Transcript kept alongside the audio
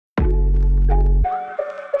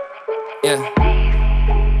Yeah.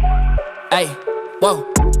 Hey, whoa.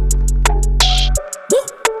 Woo,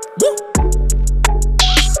 woo.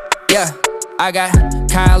 Yeah, I got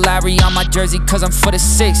Kyle Lowry on my jersey cause I'm for the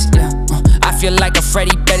 6. Yeah, I feel like a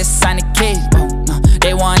Freddie, better sign a kid.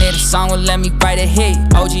 They wanted a song, well let me write a hit.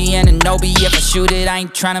 OG and Anunoby, if I shoot it, I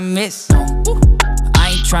ain't tryna miss.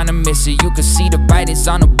 I ain't tryna miss it. You can see the writings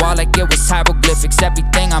on the wall like it was hieroglyphics.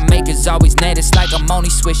 Everything I make is always net, it's like I'm only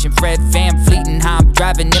swishing. Fred VanVleet-ing, how I'm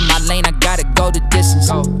driving in my lane, I gotta go the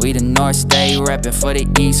distance. We the North, stay reppin' for the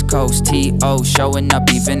East Coast. T.O. showing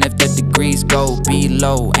up even if the degrees go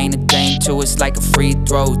below. Ain't a thing to it's like a free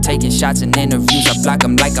throw. Taking shots in interviews, I block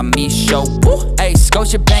them like I'm Michaud. Hey,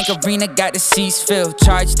 Scotiabank Arena got the seats filled.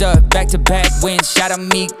 Charged up, back-to-back wins, shot a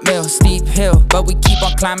Meek Mill. Steep hill, but we keep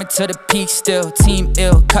on climbing to the peak still. Team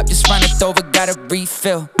ill, cup just runneth over, gotta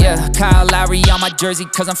refill. Yeah, Kyle Lowry on my jersey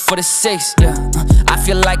cause I'm for the 6. Yeah, I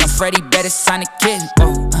feel like I'm Freddie, better sign a kid.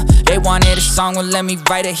 They wanted a song, well let me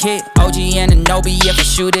write a hit. OG and Anunoby, if I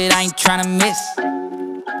shoot it, I ain't tryna miss.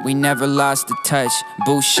 We never lost the touch.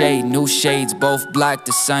 Boucher, new shades, both block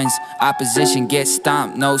the suns. Opposition get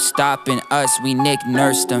stomped, no stopping us. We Nick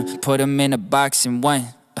nursed them, put them in a box and won.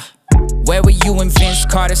 Where were you when Vince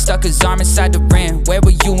Carter stuck his arm inside the rim? Where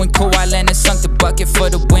were you when Kawhi Leonard sunk the bucket for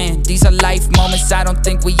the win? These are life moments I don't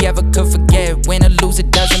think we ever could forget. Win or lose,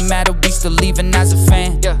 it doesn't matter, we still leaving as a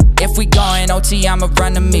fan. Yeah. If we going OT, I'ma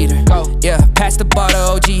run the meter. Go. Yeah, pass the ball to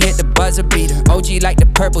OG, hit the buzzer beater. OG like the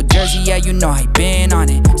purple jersey, yeah, you know I been on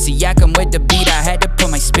it. Siakam with the beat, I had to put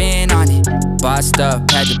my spin on it. Bossed up,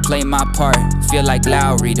 had to play my part. Feel like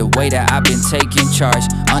Lowry, the way that I've been taking charge.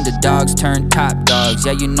 Underdogs turn top dogs,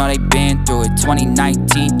 yeah, you know they been through it.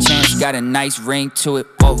 2019 champs, got a nice ring to it.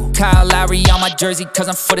 Whoa. Kyle Lowry on my jersey cause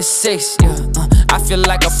I'm for the 6. Yeah, I feel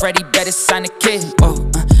like a Freddie, better sign a kid. Whoa.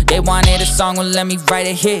 They wanted a song, well let me write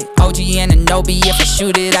a hit. OG and Anunoby, if I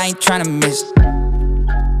shoot it, I ain't tryna miss.